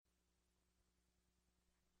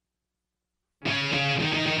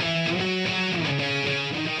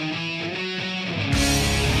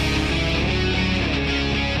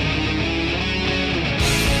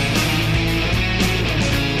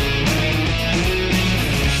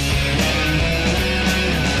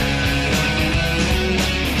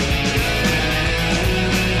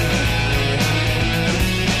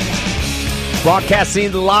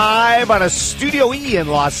Broadcasting live on a Studio E in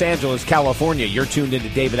Los Angeles, California. You're tuned into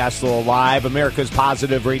David Essel Live, America's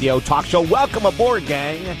Positive Radio Talk Show. Welcome aboard,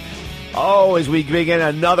 gang. Oh, as we begin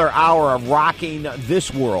another hour of rocking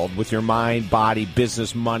this world with your mind, body,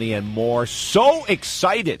 business, money, and more. So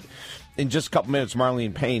excited. In just a couple minutes,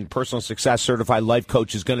 Marlene Payne, personal success certified life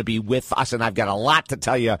coach, is going to be with us, and I've got a lot to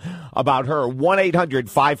tell you about her.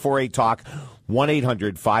 1-800-548-TALK.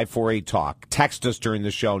 1-800-548-TALK. Text us during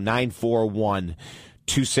the show, 941-266-7676,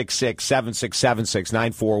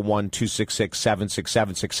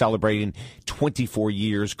 941-266-7676, celebrating 24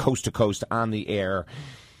 years coast to coast on the air.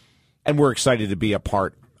 And we're excited to be a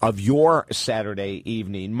part of your Saturday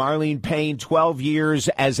evening. Marlene Payne, 12 years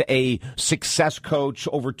as a success coach,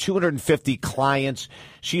 over 250 clients.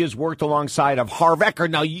 She has worked alongside of Harv Eker.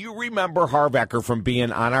 Now, you remember Harv Eker from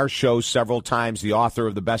being on our show several times, the author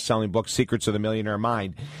of the best-selling book, Secrets of the Millionaire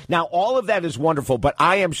Mind. Now, all of that is wonderful, but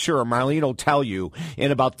I am sure Marlene will tell you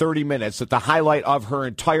in about 30 minutes that the highlight of her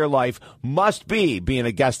entire life must be being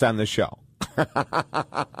a guest on the show. I'm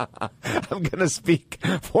going to speak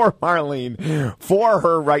for Marlene, for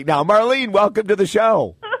her right now. Marlene, welcome to the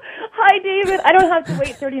show. Hi, David. I don't have to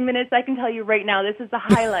wait 30 minutes. I can tell you right now, this is the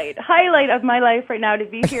highlight of my life right now, to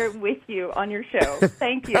be here with you on your show.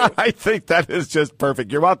 Thank you. I think that is just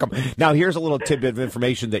perfect. You're welcome. Now, here's a little tidbit of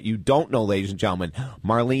information that you don't know, ladies and gentlemen.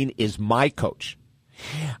 Marlene is my coach.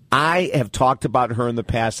 I have talked about her in the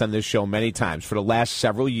past on this show many times. For the last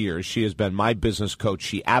several years, she has been my business coach.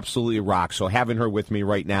 She absolutely rocks. So having her with me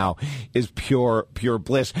right now is pure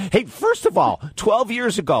bliss. Hey, first of all, 12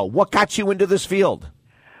 years ago, what got you into this field?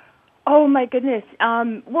 Oh, my goodness.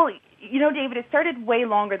 Well, you know, David, it started way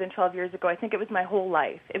longer than 12 years ago. I think it was my whole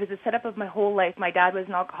life. It was a setup of my whole life. My dad was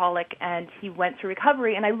an alcoholic, and he went through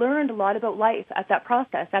recovery, and I learned a lot about life at that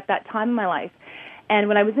process, at that time in my life. And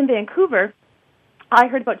when I was in Vancouver, I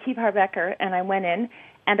heard about Chief Harv Eker, and I went in,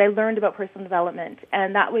 and I learned about personal development.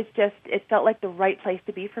 And that was just, it felt like the right place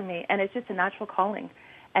to be for me. And it's just a natural calling.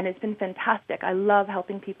 And it's been fantastic. I love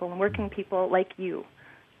helping people and working with people like you.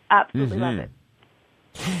 Absolutely love it.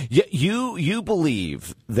 You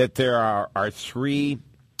believe that there are three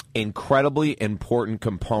incredibly important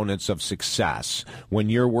components of success when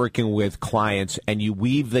you're working with clients, and you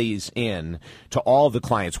weave these in to all the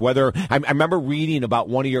clients. Whether I remember reading about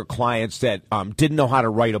one of your clients that didn't know how to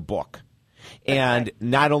write a book, and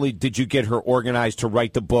not only did you get her organized to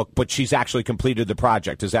write the book, but she's actually completed the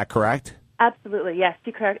project. Is that correct? Absolutely, yes.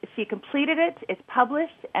 She completed it. It's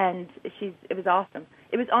published, and it was awesome.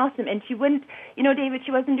 It was awesome, and she wouldn't, you know, David,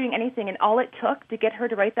 she wasn't doing anything, and all it took to get her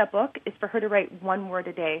to write that book is for her to write one word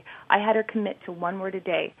a day. I had her commit to one word a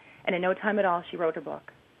day, and in no time at all, she wrote her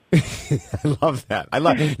book. I love that.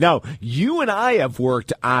 Now, you and I have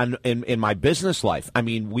worked on in my business life. I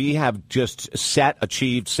mean, we have just set,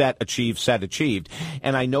 achieved.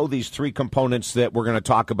 And I know these three components that we're going to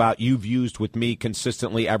talk about, you've used with me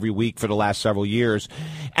consistently every week for the last several years.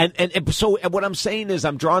 And so what I'm saying is,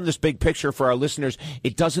 I'm drawing this big picture for our listeners.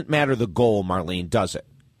 It doesn't matter the goal, Marlene, does it?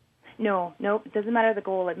 No, it doesn't matter the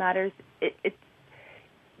goal. It matters.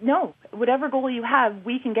 No, whatever goal you have,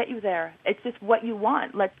 we can get you there. It's just what you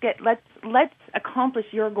want. Let's accomplish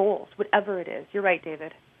your goals, whatever it is. You're right,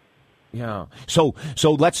 David. Yeah. So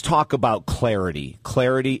let's talk about clarity.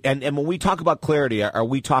 And when we talk about clarity, are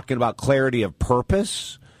we talking about clarity of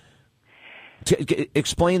purpose?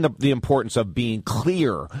 Explain the importance of being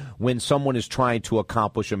clear when someone is trying to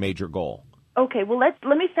accomplish a major goal. Okay. Well,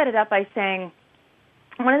 let me set it up by saying,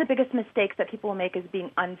 one of the biggest mistakes that people will make is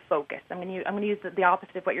being unfocused. I'm going to use the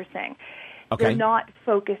opposite of what you're saying. Okay. They're not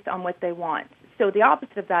focused on what they want. So the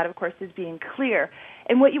opposite of that, of course, is being clear.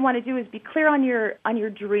 And what you want to do is be clear on your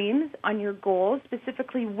dreams, on your goals,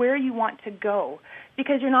 specifically where you want to go,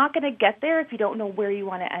 because you're not going to get there if you don't know where you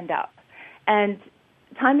want to end up. And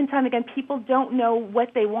time again, people don't know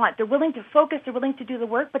what they want. They're willing to focus, they're willing to do the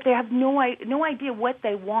work, but they have no idea what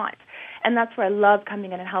they want. And that's where I love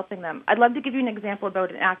coming in and helping them. I'd love to give you an example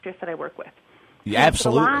about an actress that I work with. Yeah,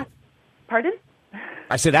 absolutely. Pardon?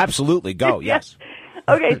 I said absolutely. Go, yes.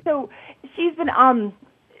 Okay, so she's been out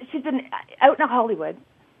in Hollywood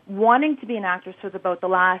wanting to be an actress for about the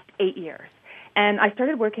last 8 years. And I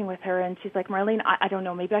started working with her, and she's like, Marlene, I don't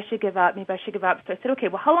know, maybe I should give up. So I said, okay,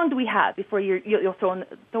 well, how long do we have before you'll throw in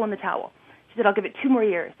the towel? She said, I'll give it 2 more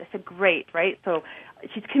years. I said, great, right? So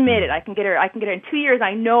she's committed. I can get her in 2 years.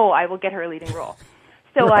 I know I will get her a leading role.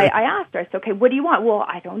 So right. I asked her, I said, okay, what do you want? Well,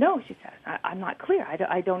 I don't know, she said. I'm not clear.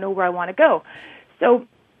 I don't know where I want to go. So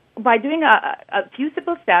by doing a few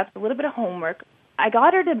simple steps, a little bit of homework, I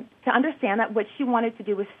got her to understand that what she wanted to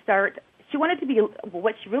do was she wanted to be,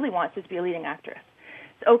 what she really wants is to be a leading actress.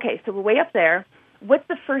 So, okay, so we're way up there. what's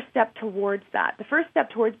the first step towards that? The first step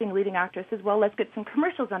towards being a leading actress is, well, let's get some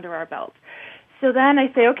commercials under our belt. So then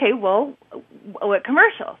I say, okay, well, what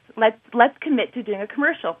commercials? Let's commit to doing a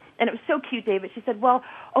commercial. And it was so cute, David. She said, well,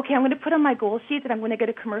 okay, I'm going to put on my goal sheet that I'm going to get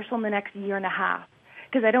a commercial in the next year and a half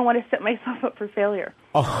because I don't want to set myself up for failure.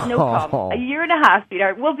 Oh. No problem. A year and a half,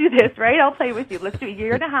 sweetheart. We'll do this, right? I'll play with you. Let's do a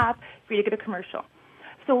year and a half for you to get a commercial.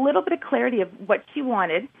 So a little bit of clarity of what she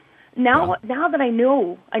wanted. Now that I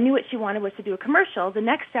knew what she wanted was to do a commercial, the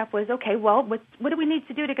next step was, okay, well, what do we need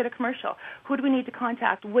to do to get a commercial? Who do we need to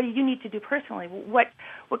contact? What do you need to do personally? What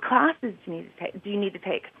classes do you need to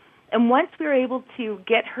take? And once we were able to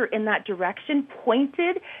get her in that direction,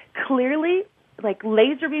 pointed, clearly, like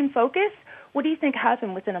laser beam focus, what do you think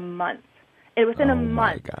happened within a month? Within a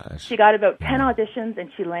month, she got about 10 auditions, and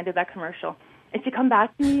she landed that commercial. And she come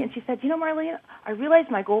back to me, and she said, you know, Marlene, I realized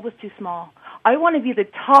my goal was too small. I want to be the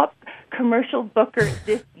top commercial booker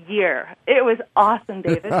this year. It was awesome,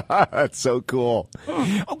 David. That's so cool.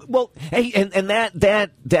 Oh, well, hey, and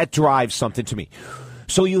that drives something to me.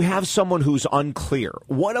 So you have someone who's unclear.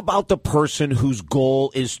 What about the person whose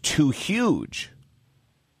goal is too huge?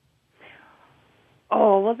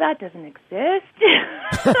 Oh, well, that doesn't exist.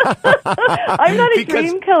 I'm not a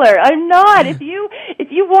dream killer. I'm not. If you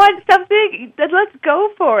want something, then let's go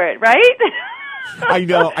for it, right? I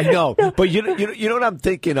know. But you know what I'm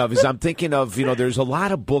thinking of is there's a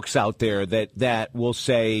lot of books out there that will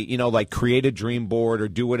say, like create a dream board or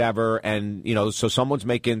do whatever. And, so someone's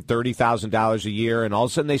making $30,000 a year and all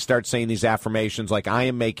of a sudden they start saying these affirmations like I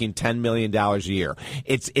am making $10 million a year.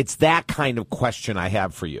 It's that kind of question I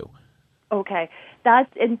have for you. Okay.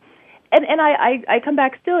 And I come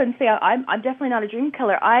back still and say I'm definitely not a dream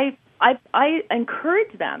killer. I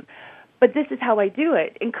encourage them, but this is how I do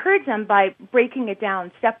it. Encourage them by breaking it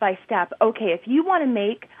down step by step. Okay, if you want to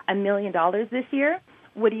make $1 million this year,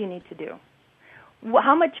 what do you need to do?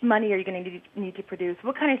 How much money are you going to need to produce?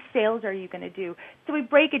 What kind of sales are you going to do? So we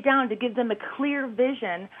break it down to give them a clear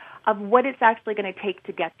vision of what it's actually going to take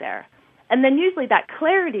to get there. And then usually that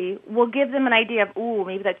clarity will give them an idea of,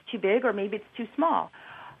 maybe that's too big or maybe it's too small.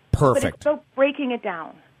 Perfect. But it's about breaking it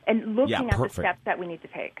down and looking at the steps that we need to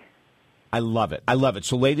take. I love it.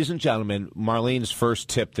 So, ladies and gentlemen, Marlene's first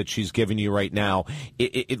tip that she's giving you right now,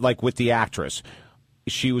 it like with the actress,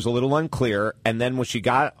 she was a little unclear, and then when she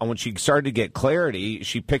started to get clarity,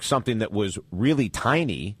 she picked something that was really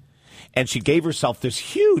tiny, and she gave herself this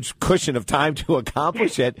huge cushion of time to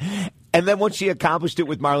accomplish it. And then once she accomplished it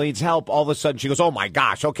with Marlene's help, all of a sudden she goes, oh, my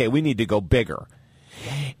gosh, okay, we need to go bigger.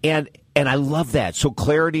 And I love that. So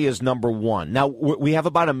clarity is number one. Now, we have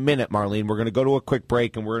about a minute, Marlene. We're going to go to a quick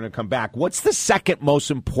break, and we're going to come back. What's the second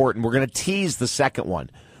most important? We're going to tease the second one.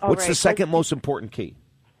 What's the second most important key?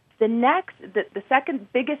 The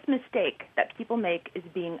second biggest mistake that people make is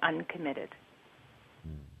being uncommitted.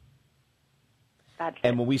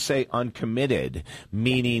 And when we say uncommitted,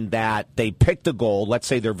 meaning that they picked a goal, let's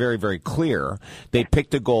say they're very, very clear, they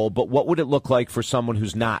picked a goal, but what would it look like for someone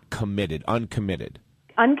who's not committed, uncommitted?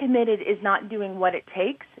 Uncommitted is not doing what it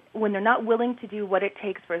takes, when they're not willing to do what it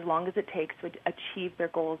takes for as long as it takes to achieve their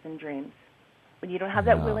goals and dreams. When you don't have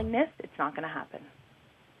that willingness, it's not going to happen.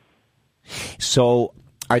 So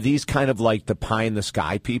are these kind of like the pie in the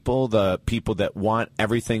sky people, the people that want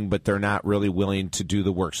everything but they're not really willing to do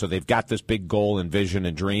the work? So they've got this big goal and vision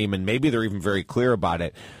and dream, and maybe they're even very clear about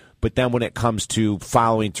it, but then when it comes to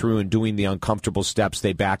following through and doing the uncomfortable steps,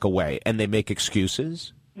 they back away and they make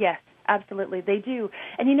excuses? Yes, absolutely, they do.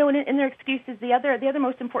 And in their excuses, the other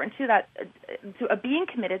most important to being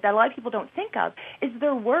committed that a lot of people don't think of is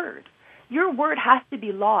their word. Your word has to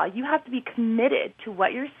be law. You have to be committed to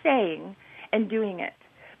what you're saying and doing it.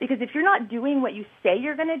 Because if you're not doing what you say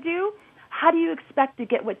you're going to do, how do you expect to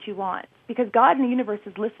get what you want? Because God in the universe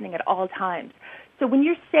is listening at all times. So when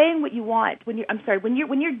you're saying what you want, when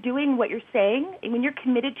you're doing what you're saying, and when you're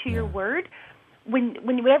committed to your word, when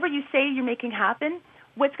whatever you say you're making happen,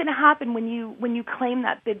 what's going to happen when you claim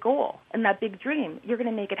that big goal and that big dream? You're going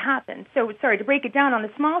to make it happen. So, to break it down on a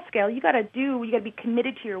small scale, you got to be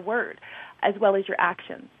committed to your word as well as your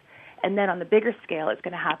actions. And then on the bigger scale, it's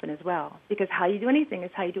going to happen as well. Because how you do anything is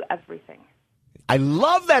how you do everything. I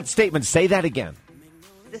love that statement. Say that again.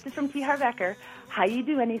 This is from T. Harv Eker. How you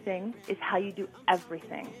do anything is how you do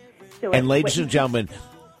everything. So and ladies and gentlemen,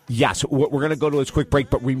 Yes, we're going to go to this quick break,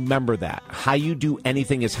 but remember that. How you do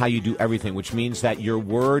anything is how you do everything, which means that your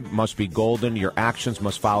word must be golden. Your actions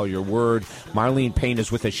must follow your word. Marlene Payne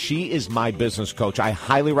is with us. She is my business coach. I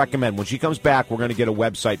highly recommend when she comes back, we're going to get a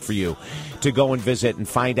website for you to go and visit and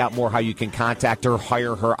find out more how you can contact her,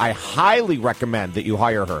 hire her. I highly recommend that you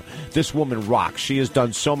hire her. This woman rocks. She has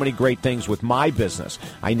done so many great things with my business.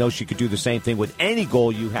 I know she could do the same thing with any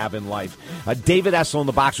goal you have in life. David Essel in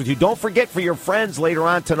the box with you. Don't forget, for your friends later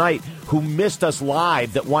on tonight who missed us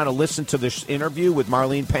live that want to listen to this interview with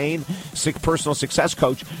Marlene Payne, personal success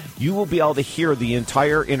coach, you will be able to hear the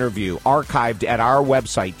entire interview archived at our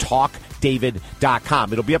website,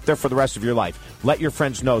 talkdavid.com. It'll be up there for the rest of your life. Let your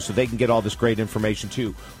friends know so they can get all this great information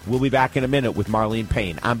too. We'll be back in a minute with Marlene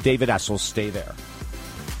Payne. I'm David Essel. Stay there.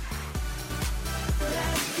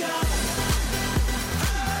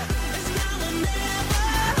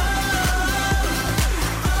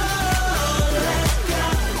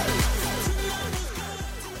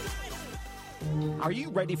 Are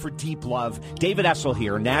you ready for deep love? David Essel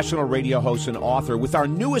here, national radio host and author, with our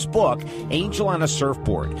newest book, Angel on a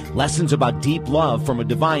Surfboard, Lessons About Deep Love from a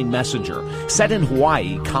Divine Messenger. Set in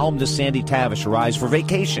Hawaii, columnist Sandy Tavish arrives for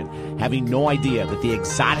vacation, having no idea that the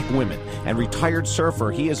exotic women and retired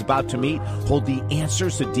surfer he is about to meet hold the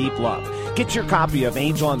answers to deep love. Get your copy of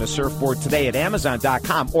Angel on the Surfboard today at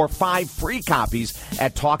Amazon.com or 5 free copies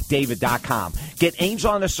at TalkDavid.com. Get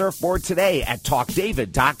Angel on the Surfboard today at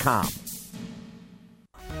TalkDavid.com.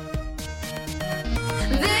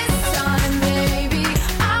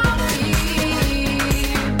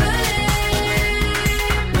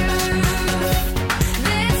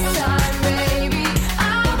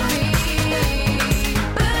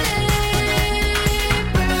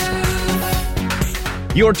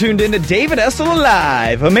 You're tuned in to David Essel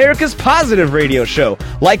Live, America's positive radio show.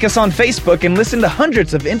 Like us on Facebook and listen to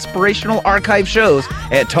hundreds of inspirational archive shows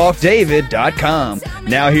at TalkDavid.com.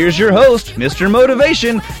 Now here's your host, Mr.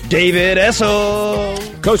 Motivation, David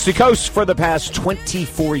Essel. Coast to coast for the past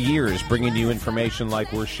 24 years, bringing you information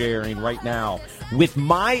like we're sharing right now with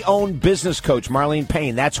my own business coach, Marlene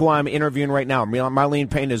Payne. That's who I'm interviewing right now.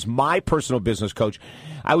 Marlene Payne is my personal business coach.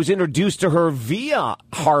 I was introduced to her via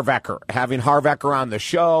Harv Eker, having Harv Eker on the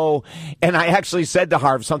show. And I actually said to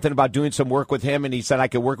Harv something about doing some work with him, and he said, I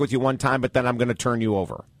could work with you one time, but then I'm going to turn you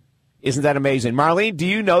over. Isn't that amazing? Marlene, do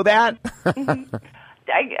you know that?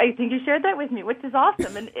 I think you shared that with me, which is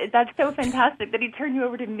awesome. And that's so fantastic that he turned you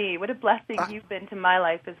over to me. What a blessing you've been to my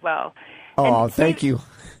life as well. Oh, and thank you.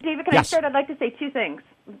 David, can I start? I'd like to say two things.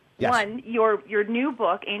 Yes. One, your new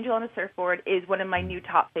book, Angel on a Surfboard, is one of my new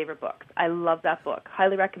top favorite books. I love that book.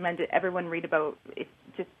 Highly recommend it. Everyone read about it.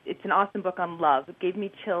 It's an awesome book on love. It gave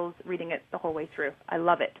me chills reading it the whole way through. I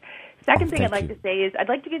love it. Second thing I'd like to say is I'd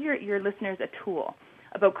like to give your listeners a tool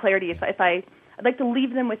about clarity. I'd like to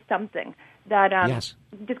leave them with something that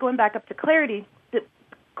just going back up to clarity, the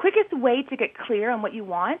quickest way to get clear on what you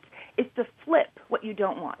want is to flip what you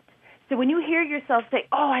don't want. So when you hear yourself say,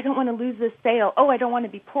 oh, I don't want to lose this sale, oh, I don't want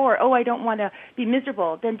to be poor, oh, I don't want to be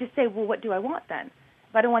miserable, then just say, well, what do I want then?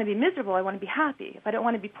 If I don't want to be miserable, I want to be happy. If I don't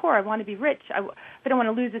want to be poor, I want to be rich. If I don't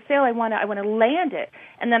want to lose a sale, I want to land it.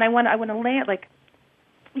 And then I want to land, like,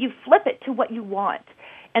 you flip it to what you want.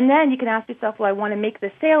 And then you can ask yourself, well, I want to make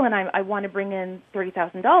this sale, and I want to bring in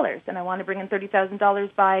 $30,000, and I want to bring in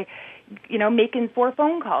 $30,000 by, making 4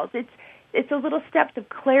 phone calls. It's those little steps of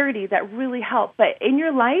clarity that really help. But in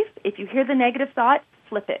your life, if you hear the negative thought,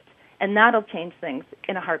 flip it, and that'll change things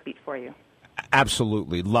in a heartbeat for you.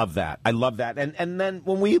 Absolutely. Love that. I love that. And then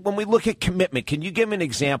when we look at commitment, can you give an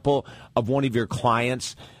example of one of your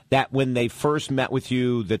clients that when they first met with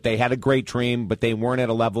you, that they had a great dream, but they weren't at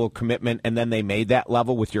a level of commitment, and then they made that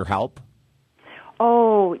level with your help?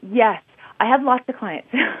 Oh, yes. I have lots of clients.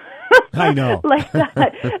 I know. Like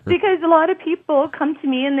that. Because a lot of people come to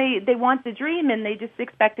me and they want the dream and they just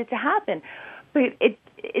expect it to happen. But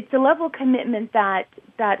it's a level of commitment that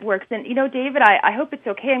works. And, David, I hope it's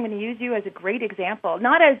okay. I'm going to use you as a great example.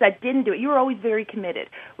 Not as I didn't do it. You were always very committed,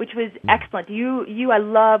 which was excellent. I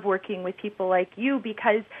love working with people like you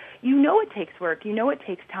because it takes work. It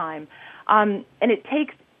takes time. And it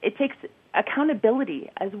takes accountability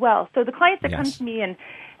as well. So the clients that come to me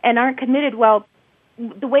and aren't committed, well,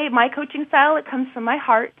 the way my coaching style, it comes from my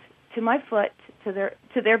heart to my foot to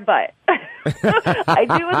their butt. I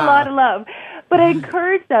do it with a lot of love, but I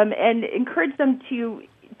encourage them to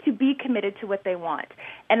be committed to what they want,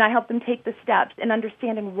 and I help them take the steps and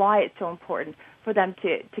understanding why it's so important for them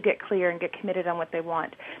to get clear and get committed on what they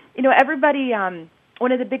want. Everybody.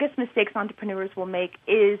 One of the biggest mistakes entrepreneurs will make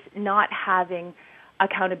is not having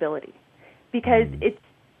accountability, because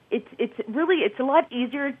it's a lot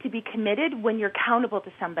easier to be committed when you're accountable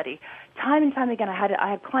to somebody. Time and time again, I had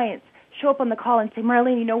clients show up on the call and say,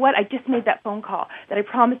 Marlene, you know what? I just made that phone call that I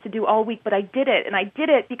promised to do all week, but I did it, and I did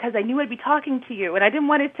it because I knew I'd be talking to you, and I didn't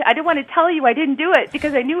want to tell you I didn't do it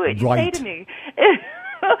because I knew it. You'd say to me.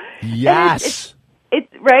 Yes.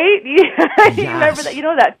 It's right. Yes. You remember that? You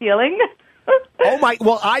know that feeling. Oh my!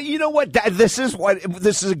 Well, you know what? This is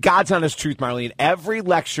a God's honest truth, Marlene. Every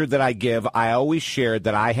lecture that I give, I always share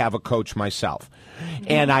that I have a coach myself,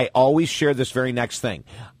 and I always share this very next thing.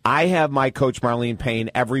 I have my coach Marlene Payne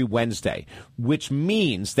every Wednesday, which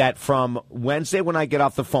means that from Wednesday when I get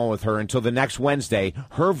off the phone with her until the next Wednesday,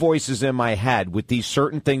 her voice is in my head with these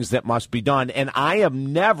certain things that must be done, and I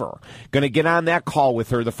am never going to get on that call with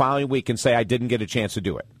her the following week and say I didn't get a chance to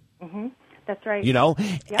do it. Mm-hmm. That's right. You know?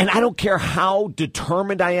 Yep. And I don't care how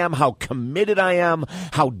determined I am, how committed I am,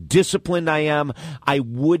 how disciplined I am, I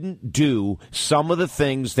wouldn't do some of the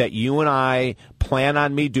things that you and I plan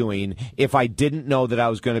on me doing if I didn't know that I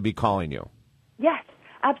was going to be calling you. Yes,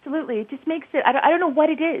 absolutely. It just makes it, I don't know what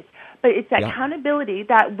it is, but it's that accountability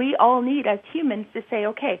that we all need as humans to say,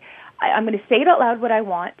 okay, I'm going to say it out loud what I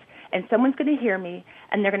want, and someone's going to hear me,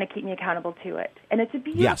 and they're going to keep me accountable to it. And it's a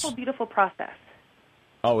beautiful, beautiful process.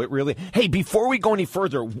 Oh, it really... Hey, before we go any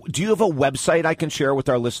further, do you have a website I can share with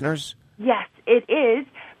our listeners? Yes, it is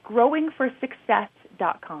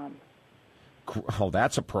growingforsuccess.com. Oh,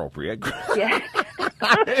 that's appropriate. Yeah.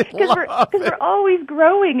 Because we're always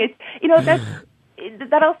growing. It's, you know,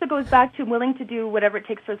 that also goes back to willing to do whatever it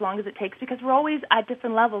takes for as long as it takes, because we're always at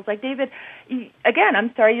different levels. Like David, again,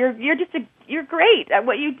 I'm sorry, you're great at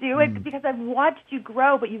what you do, because I've watched you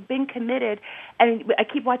grow, but you've been committed, and I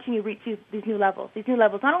keep watching you reach these new levels,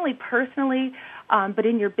 not only personally, but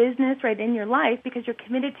in your business, right, in your life, because you're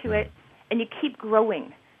committed to it, and you keep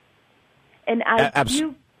growing. And as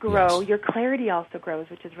you grow, your clarity also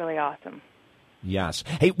grows, which is really awesome. Yes.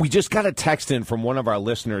 Hey, we just got a text in from one of our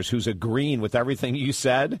listeners who's agreeing with everything you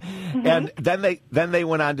said, and then they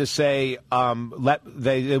went on to say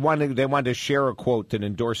they wanted to share a quote that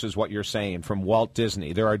endorses what you're saying from Walt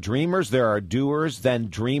Disney. There are dreamers, there are doers, then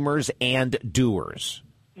dreamers and doers.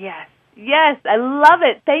 Yes, I love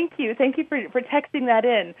it. Thank you for texting that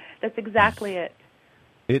in. That's exactly it.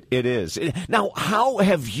 It is. Now, how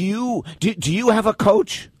have you? Do you have a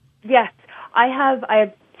coach? Yes, I have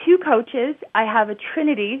 2 coaches. I have a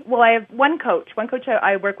trinity. Well, I have one coach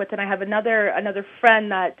I work with, and I have another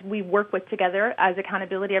friend that we work with together as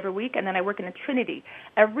accountability every week, and then I work in a trinity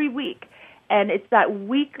every week. And it's that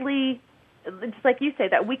weekly, just like you say,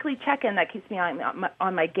 that weekly check-in that keeps me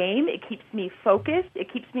on my game. It keeps me focused.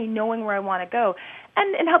 It keeps me knowing where I want to go,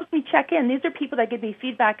 and it helps me check in. These are people that give me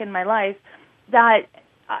feedback in my life that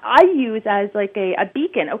I use as like a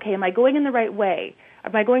beacon. Okay, am I going in the right way?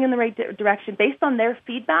 Am I going in the right direction? Based on their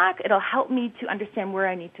feedback, it'll help me to understand where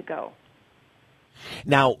I need to go.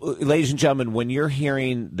 Now, ladies and gentlemen, when you're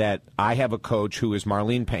hearing that I have a coach who is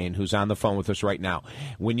Marlene Payne, who's on the phone with us right now,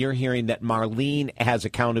 when you're hearing that Marlene has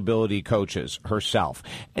accountability coaches herself,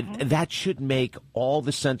 that should make all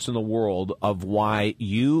the sense in the world of why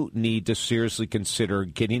you need to seriously consider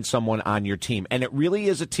getting someone on your team. And it really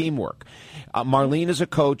is a teamwork. Marlene is a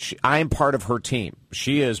coach. I am part of her team.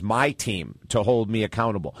 She is my team to hold me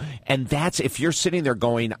accountable. And that's, if you're sitting there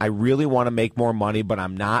going, I really want to make more money, but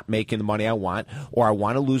I'm not making the money I want, or I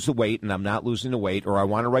want to lose the weight and I'm not losing the weight, or I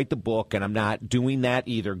want to write the book and I'm not doing that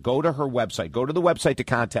either, go to her website. Go to the website to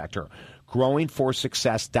contact her.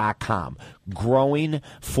 growingforsuccess.com.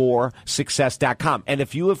 growingforsuccess.com. And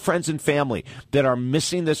if you have friends and family that are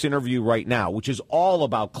missing this interview right now, which is all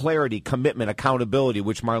about clarity, commitment, accountability,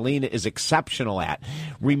 which Marlene is exceptional at,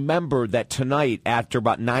 remember that tonight after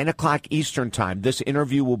about 9 o'clock Eastern time, this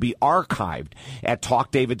interview will be archived at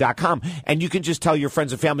talkdavid.com. And you can just tell your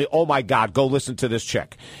friends and family, oh my God, go listen to this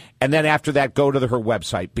chick. And then after that, go to her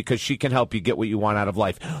website, because she can help you get what you want out of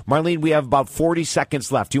life. Marlene, we have about 40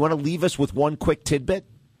 seconds left. Do you want to leave us with one quick tidbit?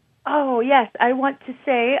 Oh, yes. I want to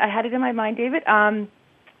say, I had it in my mind, David, of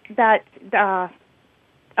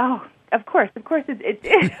course,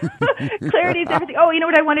 it's clarity is everything. Oh, you know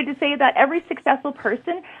what I wanted to say? That every successful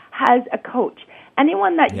person has a coach.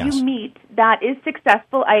 Anyone that you meet that is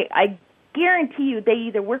successful, I guarantee you they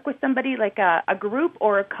either work with somebody like a group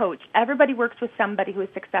or a coach. Everybody works with somebody who is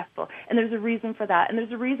successful, and there's a reason for that. And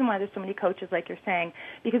there's a reason why there's so many coaches, like you're saying,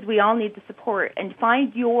 because we all need the support. And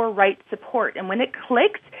find your right support. And when it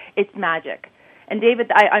clicks, it's magic. And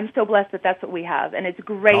David, I'm so blessed that that's what we have. And it's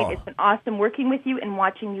great. Oh. It's been awesome working with you and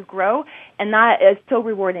watching you grow. And that is so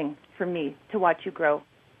rewarding for me to watch you grow.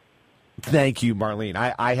 Thank you, Marlene.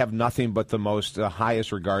 I have nothing but the most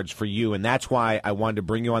highest regards for you, and that's why I wanted to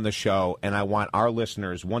bring you on the show, and I want our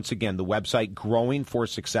listeners, once again, the website,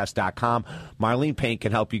 growingforsuccess.com. Marlene Payne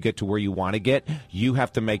can help you get to where you want to get. You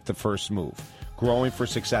have to make the first move.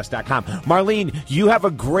 growingforsuccess.com. Marlene, you have a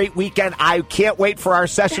great weekend. I can't wait for our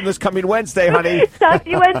session this coming Wednesday, honey. Talk to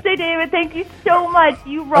you Wednesday, David. Thank you so much.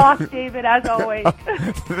 You rock, David, as always.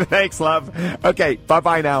 Thanks, love. Okay,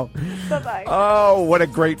 bye-bye now. Bye-bye. Oh, what a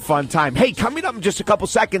great fun time. Hey, coming up in just a couple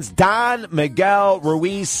seconds, Don Miguel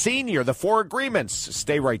Ruiz Sr., the Four Agreements.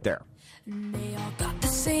 Stay right there. They all got the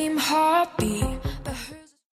same heartbeat.